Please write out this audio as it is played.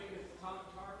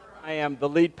I am the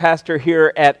lead pastor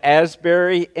here at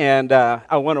Asbury, and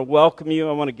I want to welcome you.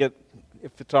 I want to get,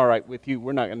 if it's all right with you,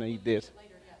 we're not going to need this.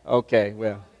 Okay,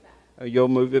 well, you'll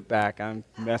move it back. I'm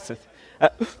messing.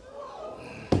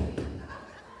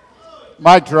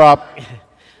 Mic drop.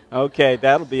 Okay,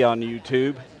 that'll be on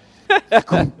YouTube.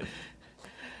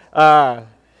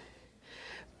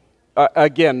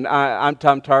 Again, I'm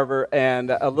Tom Tarver,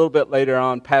 and a little bit later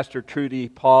on, Pastor Trudy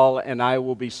Paul and I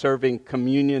will be serving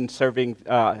communion, through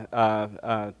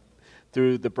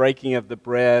the breaking of the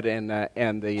bread and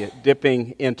the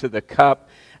dipping into the cup.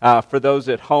 For those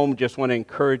at home, just want to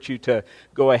encourage you to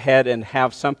go ahead and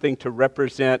have something to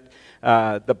represent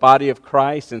the body of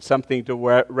Christ and something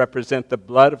to represent the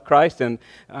blood of Christ, and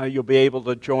you'll be able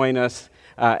to join us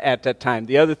at that time.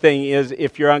 The other thing is,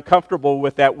 if you're uncomfortable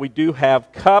with that, we do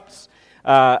have cups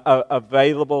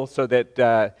available so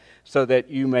that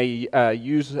you may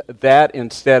use that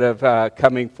instead of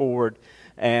coming forward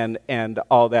and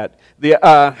all that.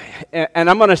 And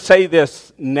I'm going to say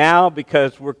this now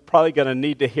because we're probably going to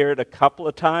need to hear it a couple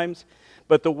of times.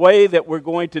 But the way that we're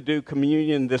going to do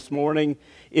communion this morning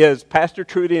is Pastor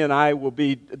Trudy and I will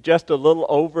be just a little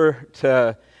over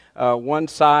to one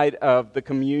side of the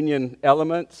communion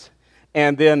elements,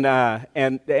 and then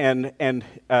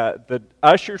the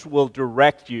ushers will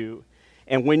direct you.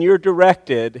 And when you're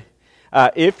directed,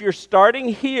 if you're starting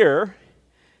here,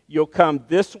 you'll come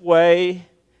this way,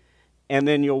 and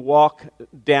then you'll walk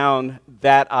down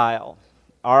that aisle.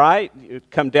 All right? You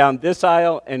come down this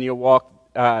aisle, and you'll walk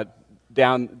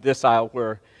down this aisle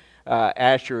where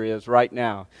Asher is right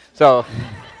now. So,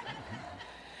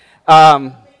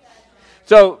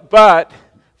 but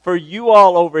for you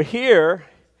all over here,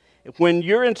 when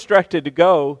you're instructed to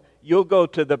go, you'll go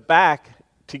to the back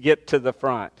to get to the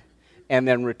front, and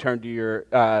then return to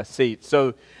your seat.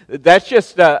 So that's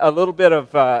just a little bit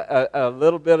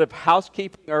of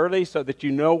housekeeping early, so that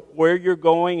you know where you're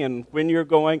going and when you're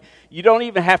going. You don't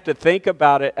even have to think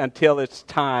about it until it's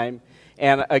time.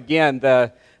 And again,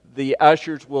 the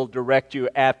ushers will direct you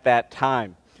at that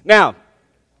time. Now,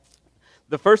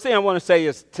 the first thing I want to say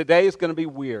is today is going to be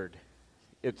weird.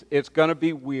 It's going to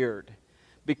be weird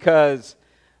because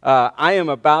I am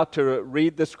about to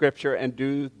read the scripture and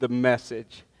do the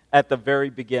message at the very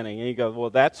beginning. And you go, well,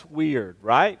 that's weird,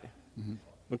 right? Mm-hmm.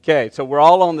 Okay, so we're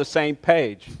all on the same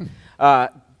page.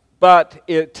 But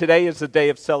today is a day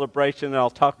of celebration, and I'll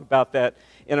talk about that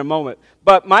in a moment.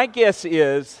 But my guess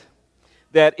is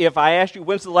that if I asked you,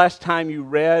 when's the last time you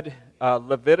read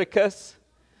Leviticus?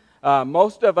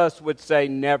 Most of us would say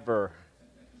never.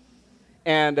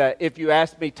 And if you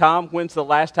asked me, Tom, when's the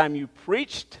last time you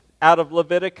preached out of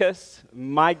Leviticus?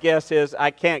 My guess is,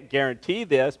 I can't guarantee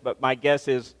this, but my guess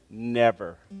is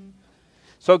never.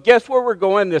 So guess where we're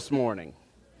going this morning?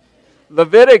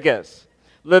 Leviticus.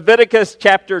 Leviticus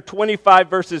chapter 25,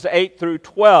 verses 8 through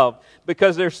 12.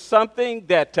 Because there's something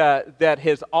that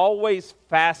has always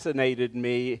fascinated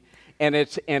me, and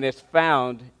it's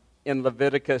found in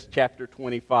Leviticus chapter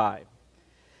 25.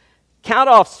 Count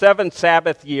off 7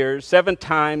 Sabbath years, 7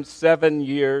 times 7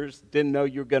 years. Didn't know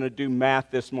you were going to do math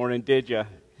this morning, did you?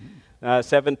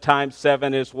 7 times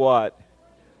 7 is what?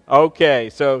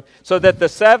 Okay, so that the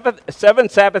 7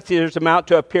 Sabbath years amount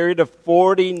to a period of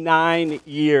 49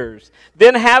 years.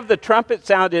 Then have the trumpet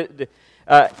sounded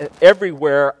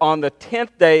everywhere on the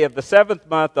 10th day of the 7th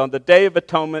month, on the Day of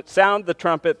Atonement. Sound the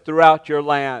trumpet throughout your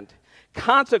land.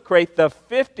 Consecrate the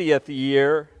 50th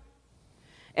year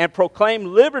and proclaim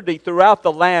liberty throughout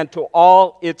the land to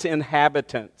all its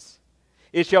inhabitants.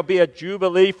 It shall be a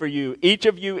jubilee for you. Each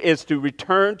of you is to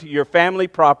return to your family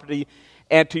property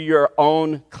and to your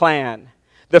own clan.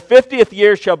 The 50th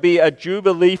year shall be a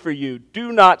jubilee for you.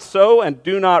 Do not sow and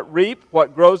do not reap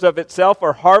what grows of itself,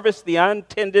 or harvest the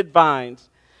untended vines,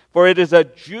 for it is a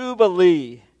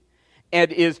jubilee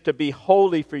and is to be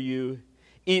holy for you.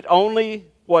 Eat only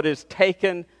what is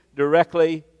taken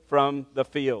directly from the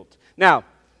field. Now,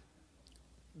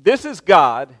 this is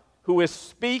God who is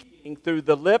speaking through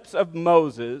the lips of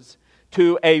Moses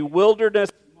to a wilderness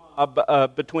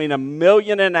mob between 1.5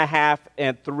 million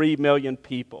and 3 million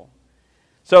people.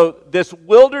 So this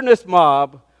wilderness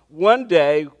mob one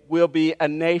day will be a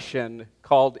nation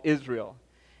called Israel.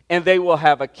 And they will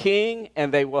have a king,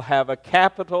 and they will have a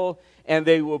capital, and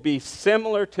they will be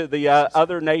similar to the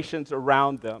other nations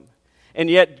around them. And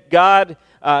yet God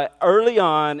early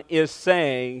on is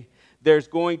saying there's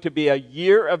going to be a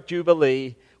year of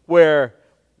Jubilee where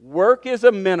work is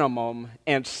a minimum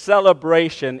and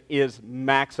celebration is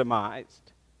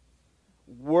maximized.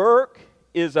 Work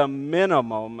is a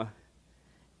minimum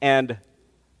and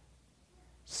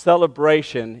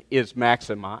celebration is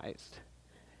maximized.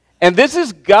 And this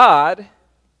is God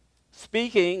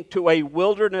speaking to a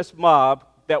wilderness mob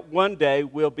that one day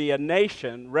will be a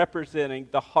nation representing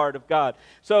the heart of God.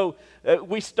 So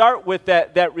we start with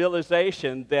that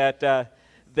realization that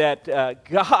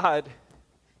God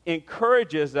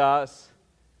encourages us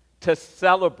to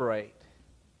celebrate.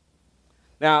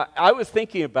 Now, I was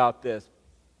thinking about this.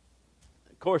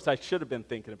 Of course, I should have been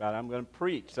thinking about it. I'm going to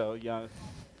preach, so,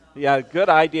 yeah, good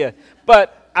idea.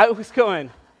 But I was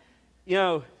going,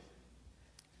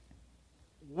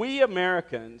 we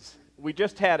Americans, we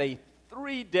just had a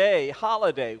 3-day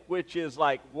holiday, which is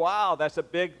like, wow, that's a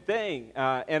big thing.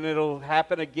 And it'll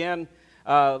happen again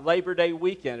Labor Day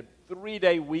weekend,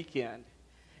 3-day weekend.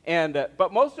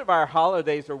 But most of our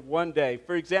holidays are one day.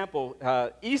 For example,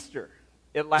 Easter,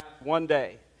 it lasts one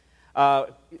day.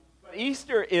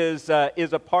 Easter is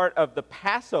a part of the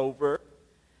Passover,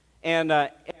 and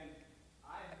I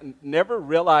never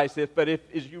realized this, but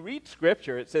as you read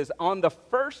Scripture, it says on the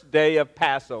first day of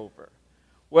Passover.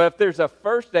 Well, if there's a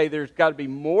first day, there's got to be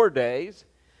more days,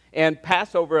 and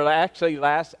Passover actually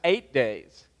lasts 8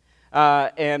 days.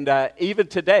 Even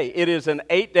today, it is an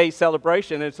 8-day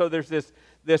celebration, and so there's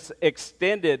this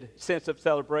extended sense of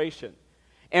celebration.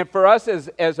 And for us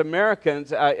as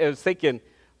Americans, I was thinking,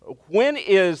 when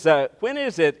is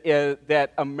it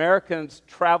that Americans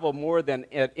travel more than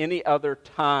at any other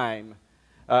time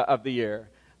of the year?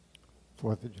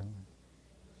 4th of July.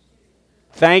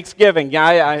 Thanksgiving.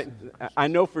 Yeah, I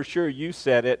know for sure you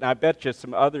said it, and I bet you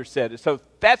some others said it. So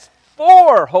that's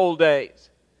 4 whole days.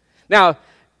 Now,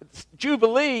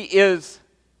 Jubilee is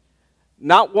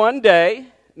not one day,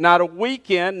 not a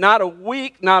weekend, not a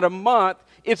week, not a month.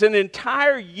 It's an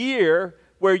entire year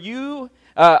where you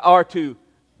are to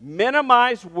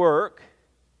minimize work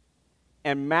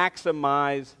and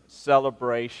maximize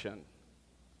celebration.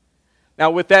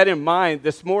 Now, with that in mind,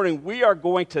 this morning we are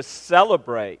going to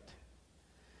celebrate.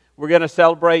 We're going to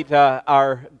celebrate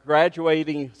our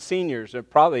graduating seniors, and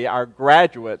probably our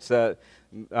graduates.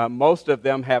 Most of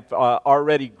them have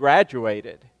already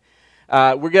graduated.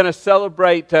 We're going to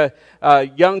celebrate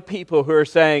young people who are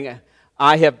saying,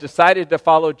 I have decided to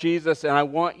follow Jesus, and I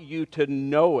want you to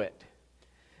know it.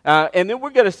 And then we're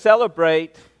going to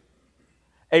celebrate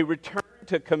a return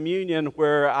to communion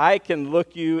where I can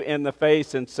look you in the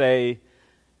face and say,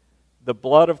 the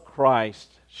blood of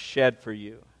Christ shed for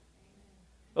you.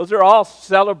 Those are all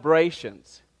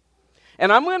celebrations.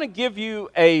 And I'm going to give you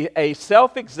a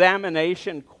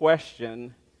self-examination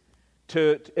question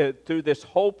through this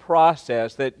whole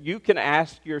process that you can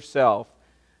ask yourself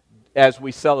as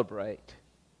we celebrate.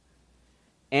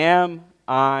 Am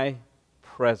I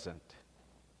present?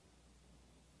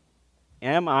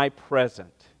 Am I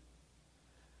present?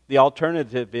 The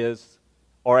alternative is,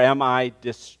 or am I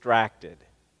distracted?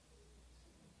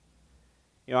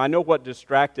 I know what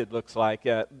distracted looks like.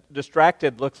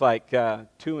 Distracted looks like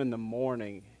 2 in the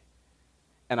morning,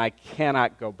 and I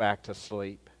cannot go back to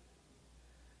sleep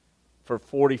for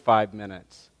 45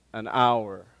 minutes, an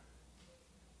hour,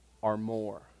 or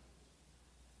more.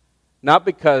 Not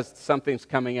because something's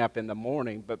coming up in the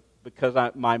morning, but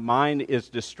because my mind is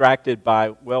distracted by,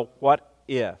 well, what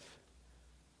if?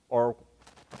 Or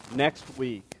next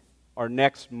week, or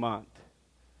next month.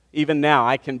 Even now,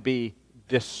 I can be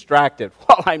distracted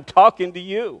while I'm talking to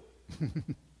you.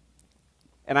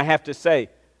 And I have to say,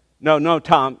 no,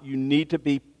 Tom, you need to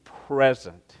be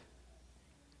present.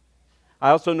 I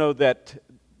also know that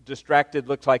distracted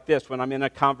looks like this when I'm in a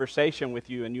conversation with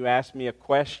you and you ask me a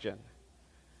question.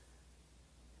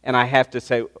 And I have to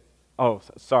say, oh,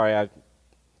 sorry,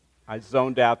 I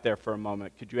zoned out there for a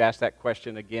moment. Could you ask that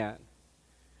question again?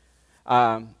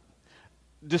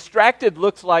 Distracted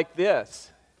looks like this.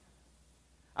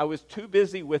 I was too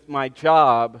busy with my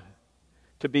job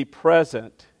to be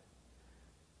present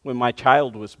when my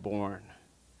child was born,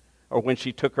 or when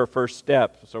she took her first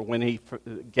steps, or when he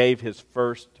gave his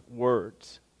first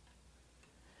words.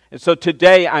 And so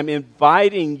today I'm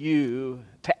inviting you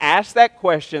to ask that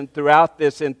question throughout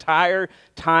this entire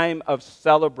time of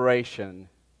celebration.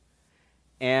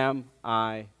 Am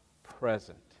I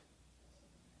present?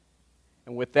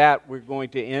 And with that, we're going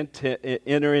to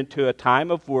enter into a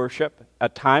time of worship, a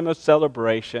time of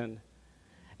celebration,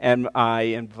 and I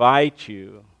invite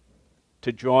you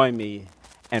to join me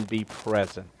and be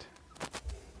present.